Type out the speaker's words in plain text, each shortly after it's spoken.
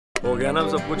हो गया ना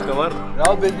सब कुछ कवर।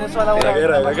 जाओ बिजनेस वाला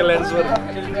रहेगा कि लेंसवर्क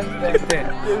देखते हैं,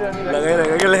 लगा ही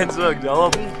रहेगा कि लेंसवर्क। जाओ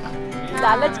अब।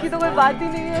 लालच की तो कोई बात ही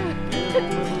नहीं है।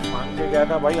 मांग के गया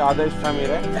था भाई, आधा हिस्सा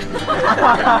मेरा है।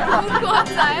 कौन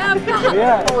सा है आपका?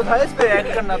 वो था, इस पे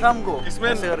ऐड करना था हमको।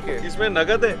 इसमें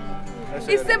नगद है,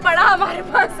 इससे बड़ा हमारे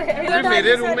पास है।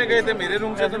 मेरे रूम में गए थे, मेरे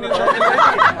रूम से तो नहीं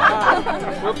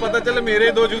वो पता चला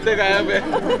मेरे 2 जूते गायब है।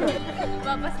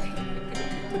 वापस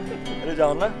अरे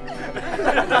जाओ ना।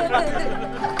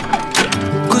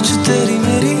 कुछ तेरी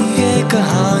मेरी ये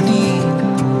कहानी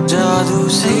जादू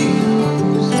सी,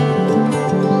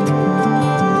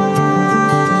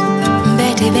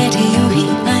 बैठे बैठे यूं ही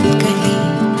अनकही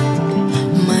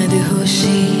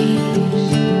मदहोशी,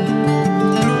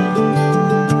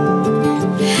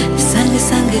 संग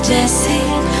संग जैसे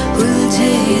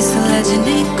उलझे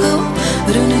सुलझने को,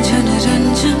 रुन झुन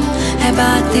है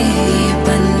बातें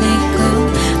बनने को,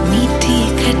 मीठी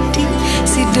खट्टी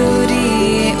सी डोरी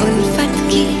उल्फत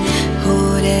की हो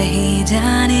रही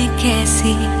जाने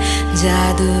कैसी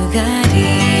जादूगारी।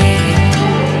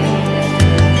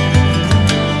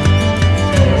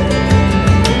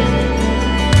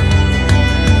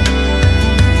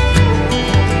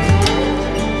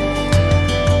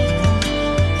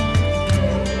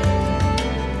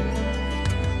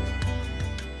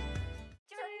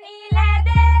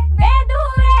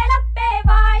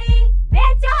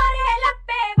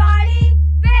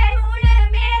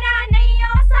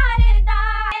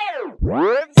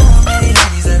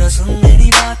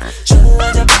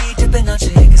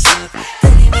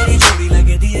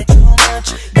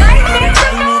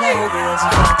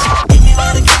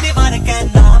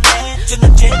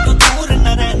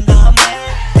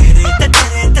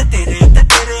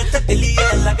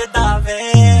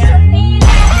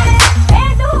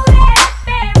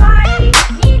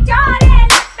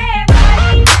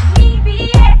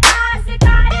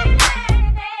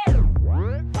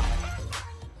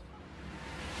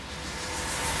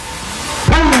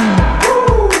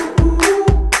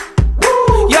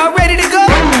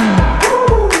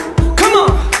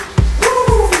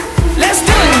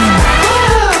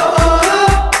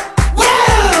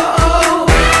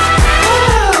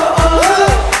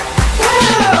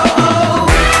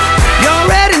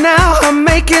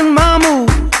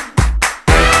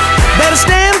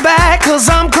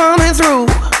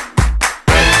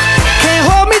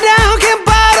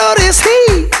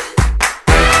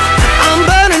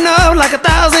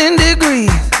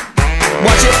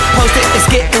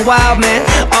 Wild man,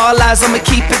 all eyes I'ma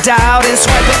keep it dialed and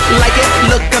swipe it like it.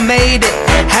 Look, I made it.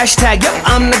 Hashtag, yo,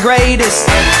 I'm the greatest.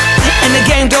 And the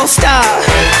game don't stop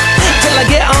till I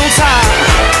get on top.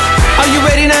 Are you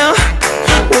ready now?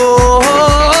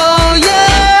 Oh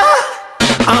yeah,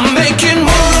 I'm making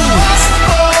moves.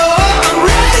 I'm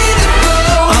ready to go.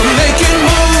 I'm making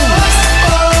moves.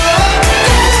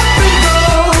 Get up and go.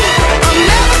 I'm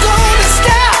never gonna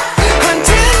stop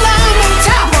until I'm on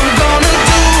top. I'm gonna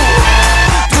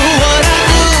do what I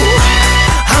do.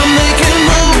 I'm making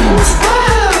moves.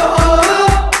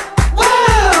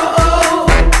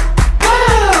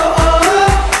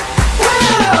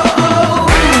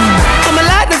 I'm a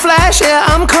lightning flash,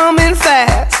 yeah, I'm coming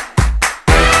fast.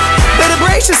 Better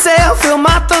brace yourself, feel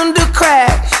my thunder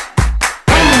crash.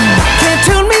 Can't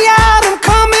tune me out, I'm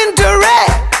coming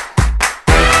direct.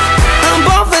 I'm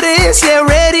born for this, yeah,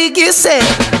 ready, get set.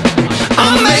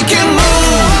 I'm making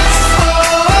moves.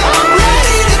 I'm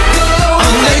ready to go.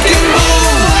 I'm making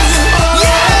moves.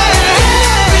 Yeah.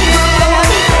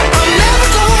 I'm never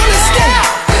gonna stop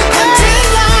until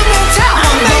I'm on top.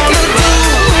 I'm making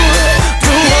moves.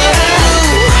 Do what I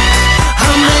do.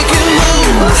 I'm making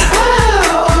moves.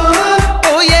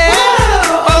 Oh yeah.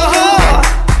 Oh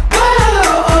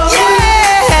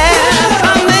yeah.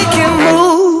 I'm making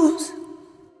moves.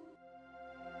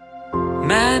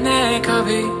 मैंने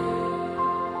कभी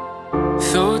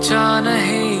सोचा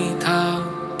नहीं था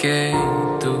कि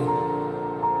तू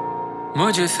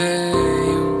मुझसे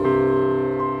यूं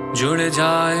जुड़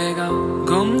जाएगा।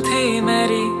 गुम थी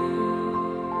मेरी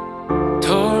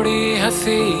थोड़ी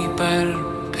हंसी पर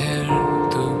फिर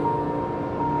तू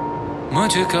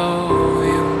मुझको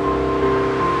यूं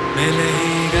मिल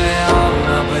ही गया।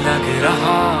 अब लग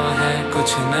रहा है कुछ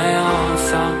नया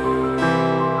सा,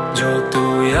 जो तू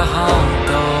यहाँ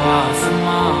तो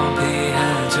आसमां भी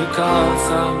है झुका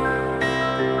सा।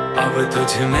 अब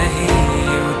तुझ में ही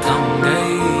यूं थम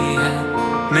गई है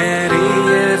मेरी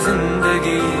ये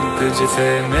जिंदगी। तुझसे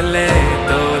मिले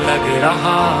तो लग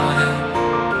रहा है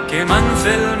कि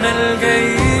मंजिल मिल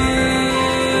गई।